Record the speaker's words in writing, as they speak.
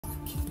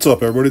What's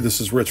up, everybody? This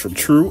is Rich from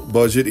True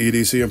Budget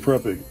EDC and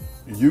Prepping.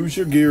 Use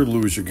your gear,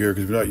 lose your gear,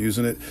 because if you're not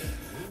using it,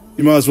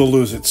 you might as well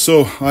lose it.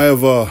 So I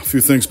have a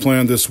few things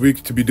planned this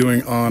week to be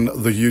doing on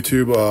the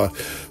YouTube.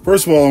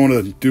 First of all, I want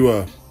to do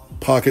a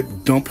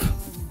pocket dump,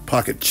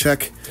 pocket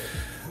check.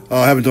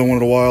 I haven't done one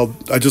in a while.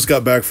 I just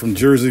got back from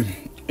Jersey,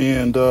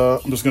 and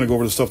I'm just going to go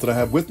over the stuff that I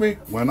had with me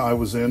when I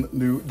was in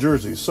New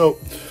Jersey. So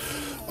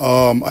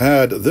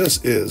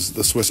this is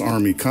the Swiss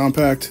Army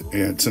Compact,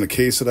 and it's in a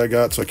case that I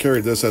got. So I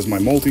carried this as my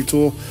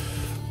multi-tool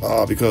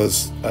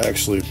because I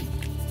actually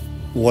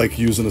like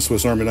using the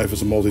Swiss Army knife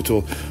as a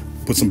multi-tool.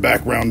 Put some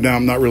background down.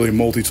 I'm not really a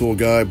multi-tool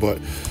guy, but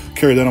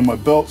carry that on my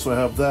belt, so I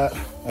have that.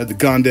 I had the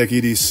Gondek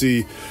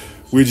EDC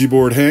Ouija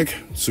board Hank,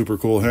 super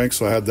cool Hank,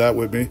 so I had that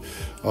with me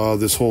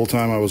this whole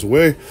time I was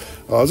away. It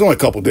was only a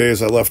couple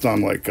days. I left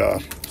on like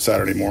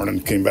Saturday morning,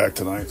 came back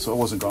tonight, so it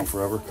wasn't gone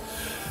forever.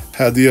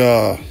 Had the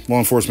law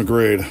enforcement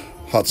grade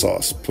hot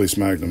sauce, police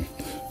magnum.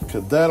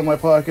 Put that in my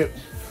pocket.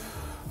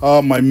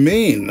 My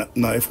main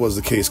knife was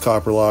the Case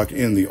Copper Lock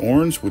in the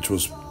orange, which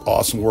was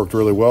awesome, worked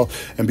really well.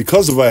 And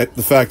because of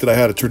the fact that I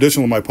had a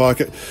traditional in my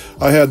pocket,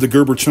 I had the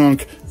Gerber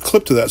chunk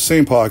clipped to that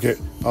same pocket.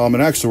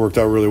 It actually worked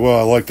out really well.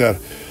 I like that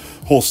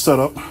whole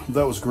setup.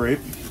 That was great.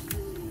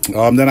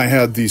 Then I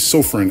had the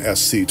Sofrin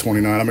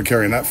SC29. I've been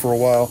carrying that for a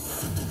while.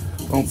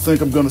 Don't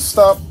think I'm going to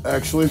stop,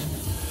 actually.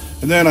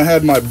 And then I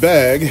had my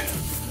bag,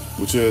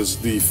 which is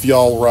the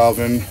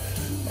Fjallraven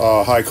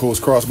High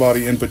Coast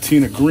Crossbody in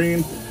patina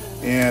green.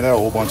 And I had a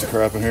whole bunch of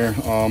crap in here.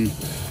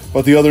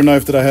 But the other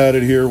knife that I had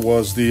in here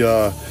was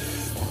the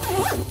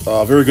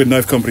Very Good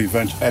Knife Company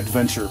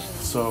Adventure.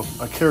 So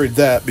I carried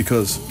that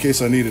because in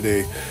case I needed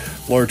a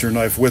larger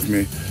knife with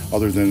me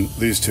other than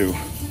these two.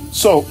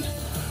 So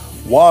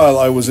while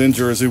I was in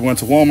Jersey, went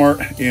to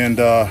Walmart and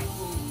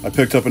I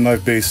picked up a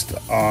knife based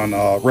on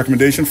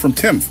recommendation from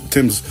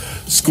Tim's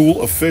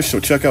School of Fish. So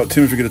check out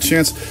Tim if you get a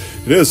chance.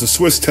 It is a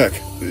Swiss Tech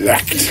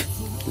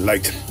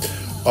Light.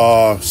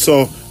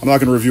 So I'm not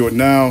going to review it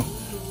now.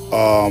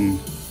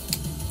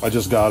 I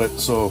just got it,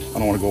 so I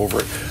don't want to go over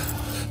it.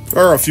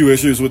 There are a few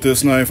issues with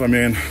this knife. I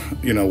mean,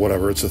 you know,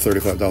 whatever. It's a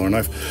 $35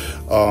 knife.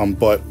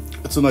 But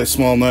it's a nice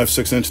small knife,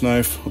 6-inch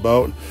knife,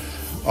 about.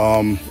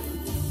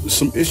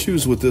 Some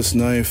issues with this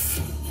knife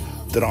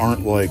that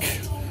aren't, like,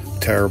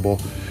 terrible.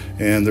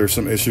 And there's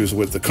some issues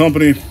with the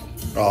company.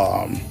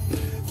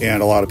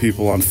 And a lot of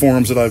people on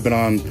forums that I've been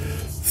on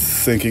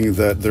thinking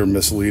that they're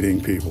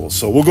misleading people.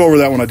 So we'll go over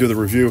that when I do the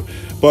review.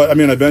 But, I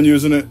mean, I've been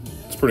using it.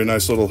 It's a pretty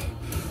nice little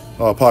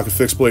pocket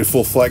fixed blade,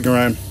 full flat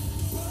grind.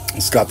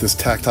 It's got this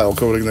tactile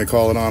coating, they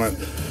call it, on it.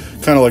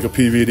 Kind of like a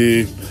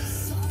PVD.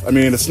 I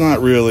mean, it's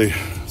not really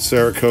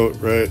Cerakote,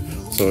 right?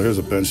 So here's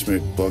a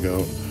Benchmade Bug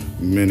Out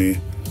Mini.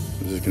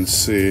 As you can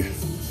see,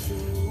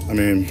 I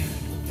mean,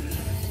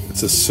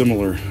 it's a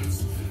similar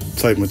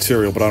type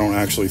material, but I don't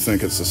actually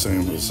think it's the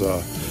same as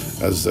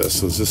this.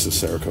 So this is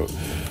Cerakote.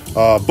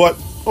 But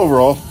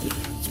overall,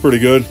 it's pretty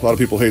good. A lot of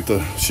people hate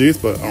the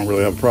sheath, but I don't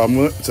really have a problem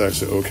with it. It's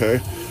actually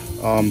okay.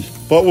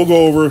 But we'll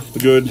go over the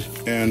good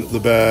and the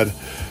bad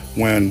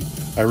when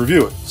I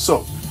review it.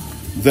 So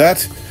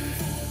that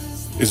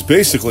is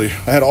basically,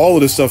 I had all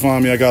of this stuff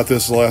on me. I got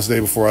this the last day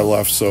before I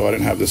left, so I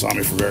didn't have this on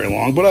me for very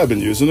long, but I've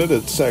been using it.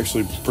 It's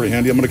actually pretty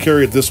handy. I'm going to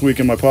carry it this week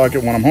in my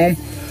pocket when I'm home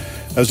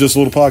as just a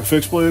little pocket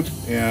fixed blade,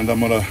 and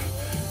I'm going to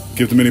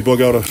give the Mini Bug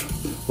Out a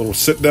little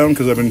sit down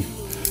because I've been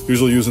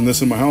usually using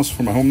this in my house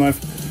for my home knife,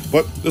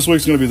 but this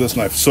week's going to be this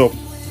knife. So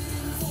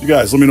you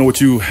guys, let me know what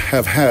you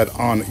have had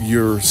on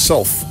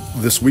yourself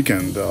this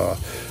weekend.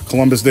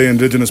 Columbus Day,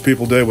 Indigenous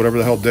People Day, whatever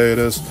the hell day it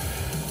is.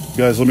 You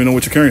guys, let me know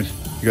what you're carrying.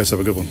 You guys have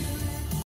a good one.